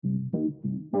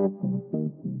That's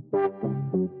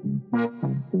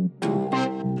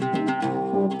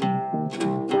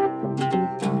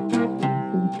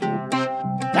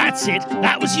it.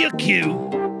 That was your cue.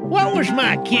 What was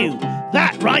my cue?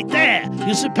 That right there.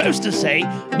 You're supposed to say,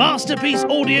 Masterpiece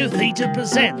Audio Theatre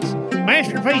presents.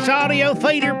 Masterpiece Audio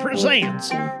Theatre presents.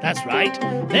 That's right.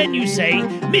 Then you say,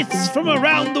 Myths from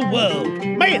Around the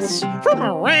World. Myths from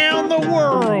Around the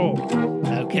World.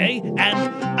 Okay,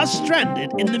 and a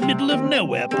Stranded in the Middle of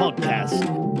Nowhere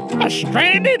podcast. A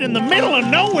Stranded in the Middle of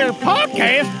Nowhere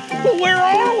podcast? Well, where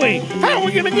are we? How are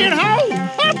we going to get home?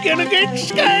 I'm going to get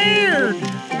scared.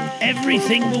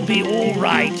 Everything will be all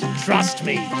right, trust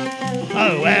me.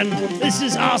 Oh, and this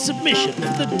is our submission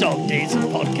for the Dog Days of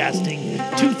Podcasting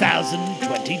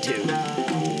 2022.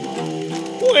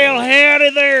 Well,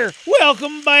 howdy there.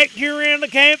 Welcome back to Around the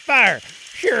Campfire.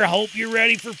 Sure hope you're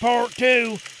ready for part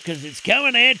 2, because it's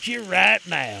coming at you right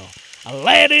now.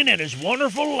 Aladdin and His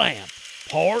Wonderful Lamp,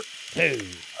 part 2.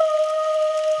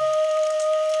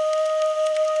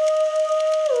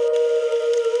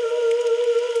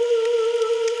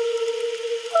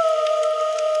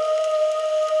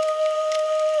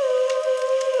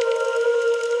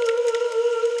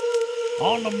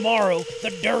 On the morrow,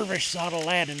 the dervish sought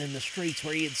Aladdin in the streets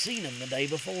where he had seen him the day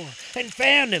before, and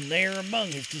found him there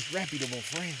among his disreputable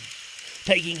friends.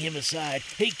 Taking him aside,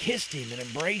 he kissed him and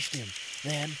embraced him.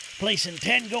 Then, placing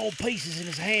 10 gold pieces in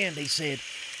his hand, he said,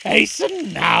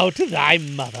 Hasten now to thy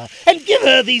mother, and give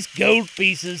her these gold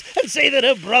pieces, and say that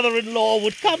her brother-in-law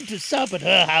would come to sup at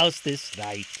her house this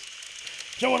night.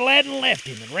 So Aladdin left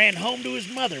him and ran home to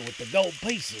his mother with the gold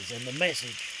pieces and the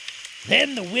message.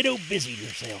 Then the widow busied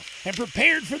herself and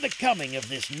prepared for the coming of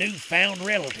this new-found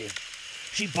relative.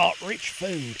 She bought rich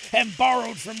food and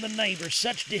borrowed from the neighbors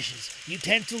such dishes,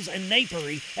 utensils, and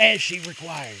napery as she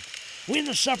required. When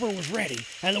the supper was ready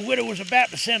and the widow was about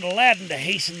to send Aladdin to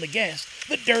hasten the guest,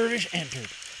 the dervish entered,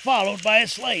 followed by a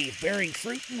slave bearing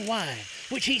fruit and wine,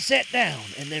 which he set down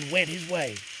and then went his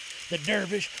way. The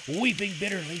dervish, weeping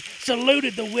bitterly,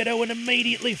 saluted the widow and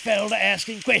immediately fell to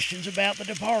asking questions about the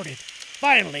departed.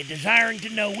 Finally, desiring to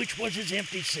know which was his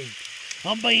empty seat.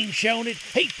 On being shown it,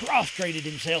 he prostrated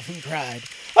himself and cried,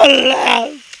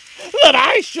 Alas, that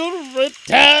I should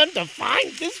return to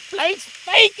find this place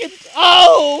vacant!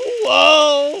 Oh,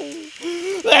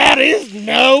 woe! There is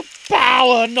no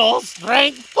power nor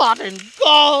strength but in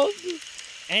God!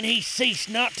 And he ceased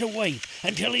not to weep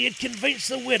until he had convinced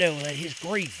the widow that his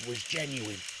grief was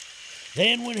genuine.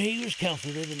 Then when he was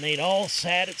comforted and they'd all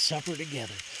sat at supper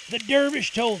together, the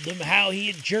dervish told them how he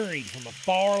had journeyed from a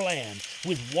far land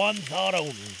with one thought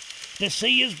only, to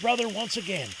see his brother once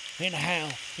again, and how,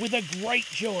 with a great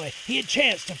joy, he had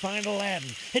chanced to find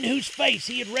Aladdin, in whose face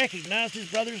he had recognized his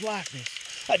brother's likeness.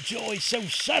 A joy so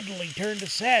suddenly turned to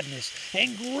sadness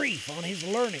and grief on his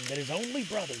learning that his only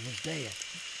brother was dead.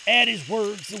 At his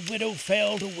words, the widow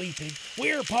fell to weeping,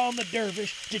 whereupon the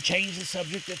dervish, to change the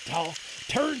subject of talk,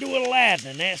 turned to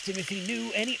Aladdin and asked him if he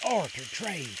knew any art or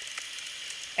trade.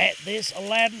 At this,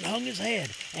 Aladdin hung his head,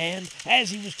 and,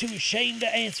 as he was too ashamed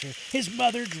to answer, his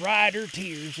mother dried her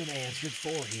tears and answered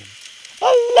for him.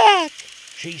 Alack,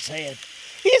 she said,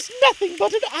 he is nothing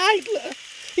but an idler.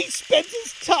 He spends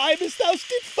his time as thou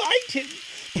didst find him,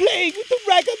 playing with the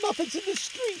ragamuffins in the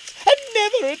streets, and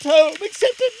never at home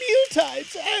except at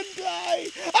mealtimes. And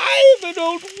I am an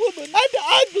old woman, and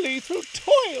ugly through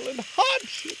toil and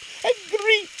hardship, and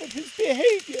grief at his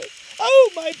behavior.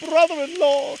 Oh, my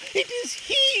brother-in-law, it is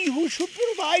he who should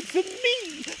provide for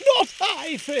me, not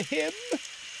I for him.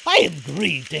 I am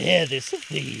grieved to hear this of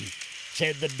thee,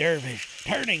 said the dervish,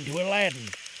 turning to Aladdin.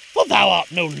 For thou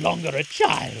art no longer a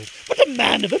child, but a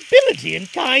man of ability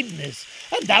and kindness,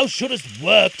 and thou shouldest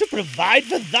work to provide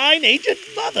for thine aged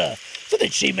mother, so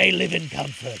that she may live in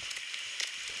comfort.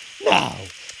 Now,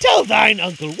 tell thine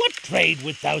uncle what trade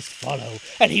wouldst thou follow,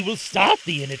 and he will start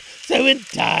thee in it, so in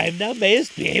time thou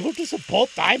mayest be able to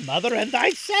support thy mother and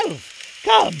thyself.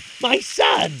 Come, my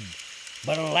son!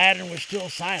 But Aladdin was still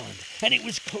silent, and it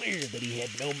was clear that he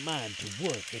had no mind to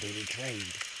work at any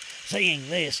trade. Seeing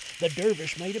this, the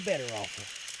dervish made a better offer.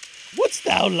 Wouldst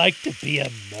thou like to be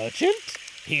a merchant?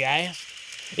 He asked.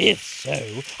 If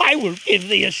so, I will give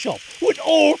thee a shop with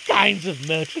all kinds of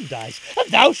merchandise, and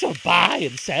thou shalt buy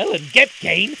and sell and get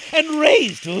gain and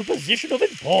raise to a position of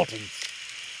importance.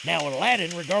 Now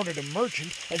Aladdin regarded a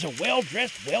merchant as a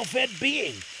well-dressed, well-fed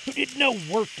being who did no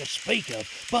work to speak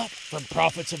of, but, from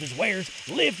profits of his wares,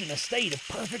 lived in a state of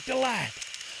perfect delight.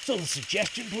 So the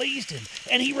suggestion pleased him,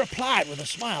 and he replied with a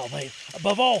smile that,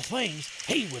 above all things,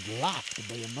 he would like to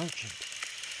be a merchant.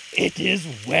 It is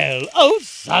well, O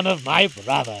son of my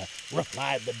brother,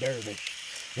 replied the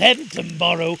dervish. Then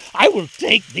tomorrow I will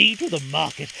take thee to the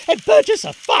market and purchase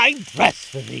a fine dress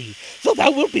for thee, so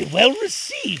thou wilt be well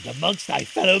received amongst thy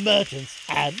fellow merchants,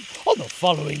 and on the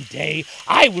following day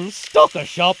I will stock a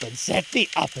shop and set thee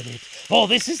up in it, for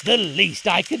this is the least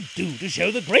I can do to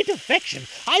show the great affection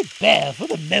I bear for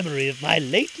the memory of my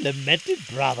late lamented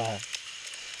brother."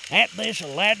 At this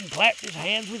Aladdin clapped his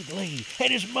hands with glee,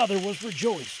 and his mother was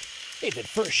rejoiced. If at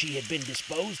first she had been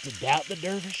disposed to doubt the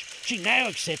dervish, she now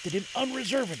accepted him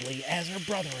unreservedly as her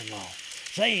brother-in-law,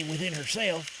 saying within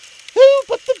herself, "Who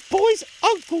but the boy's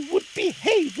uncle would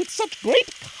behave with such great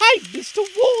kindness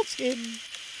towards him?"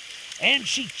 And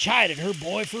she chided her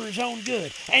boy for his own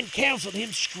good, and counseled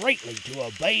him straitly to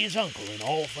obey his uncle in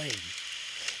all things.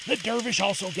 The dervish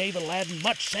also gave Aladdin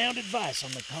much sound advice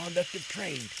on the conduct of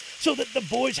trade, so that the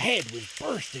boy's head was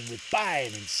bursting with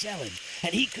buying and selling,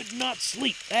 and he could not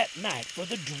sleep that night for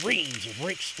the dreams of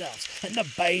rich stuffs and the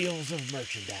bales of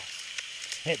merchandise.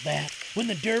 At that, when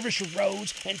the dervish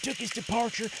arose and took his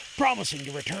departure, promising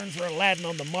to return for Aladdin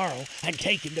on the morrow and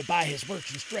take him to buy his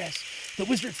merchant's dress, the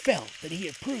wizard felt that he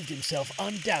had proved himself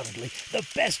undoubtedly the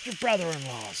best of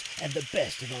brother-in-laws and the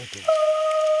best of uncles.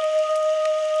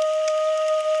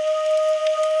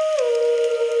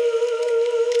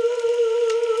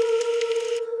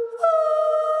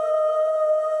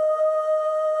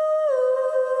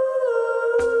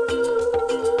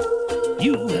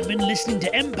 You have been listening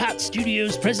to MPAT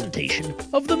Studios' presentation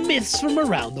of The Myths from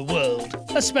Around the World,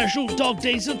 a special Dog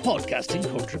Days of Podcasting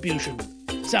contribution.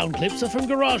 Sound clips are from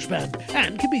GarageBand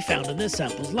and can be found in their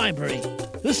samples library.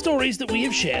 The stories that we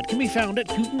have shared can be found at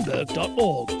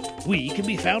Gutenberg.org. We can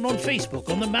be found on Facebook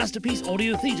on the Masterpiece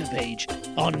Audio Theatre page,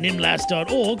 on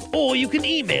nimlas.org, or you can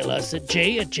email us at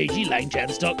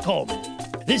j@jglangjans.com.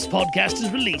 This podcast is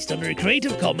released under a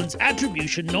Creative Commons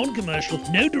Attribution Non-Commercial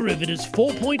No Derivatives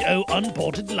 4.0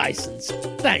 Unported license.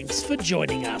 Thanks for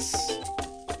joining us.